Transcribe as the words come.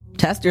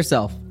Test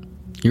yourself.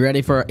 You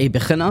ready for a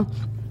bechina?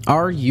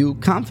 Are you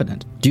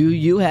confident? Do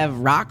you have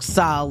rock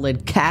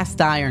solid cast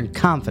iron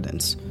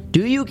confidence?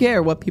 Do you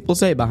care what people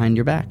say behind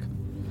your back?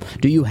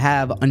 Do you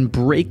have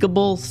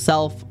unbreakable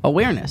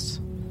self-awareness?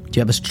 Do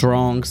you have a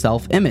strong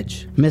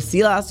self-image?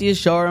 Mesilas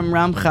Yesharim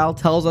Ramchal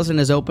tells us in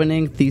his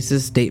opening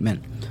thesis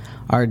statement,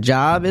 our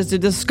job is to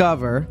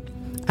discover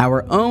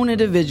our own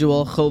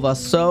individual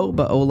chovaso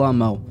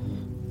ba'olamo,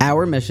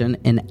 our mission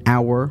in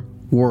our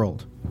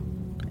world.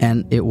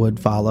 And it would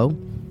follow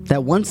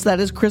that once that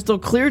is crystal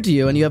clear to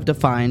you and you have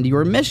defined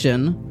your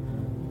mission,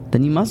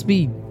 then you must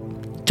be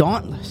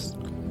dauntless.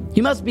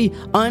 You must be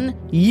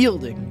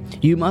unyielding.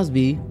 You must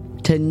be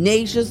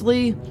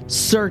tenaciously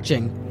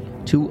searching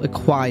to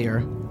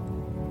acquire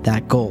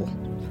that goal.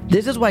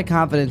 This is why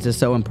confidence is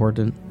so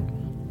important.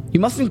 You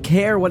mustn't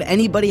care what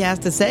anybody has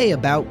to say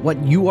about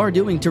what you are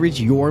doing to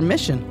reach your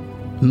mission.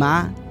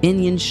 Ma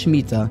inyan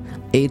shmita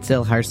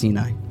etzel har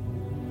Sinai.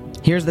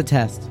 Here's the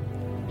test.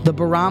 The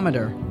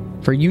barometer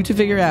for you to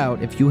figure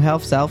out if you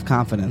have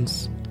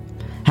self-confidence.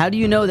 How do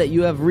you know that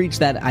you have reached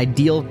that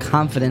ideal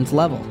confidence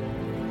level?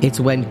 It's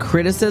when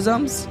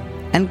criticisms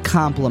and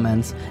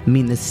compliments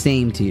mean the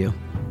same to you.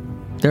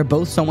 They're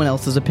both someone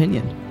else's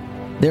opinion.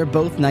 They're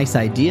both nice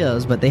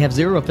ideas, but they have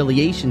zero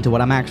affiliation to what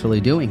I'm actually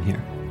doing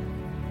here.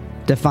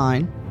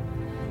 Define,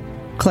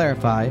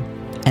 clarify,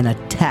 and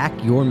attack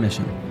your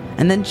mission.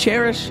 And then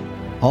cherish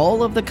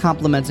all of the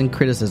compliments and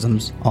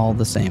criticisms all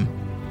the same.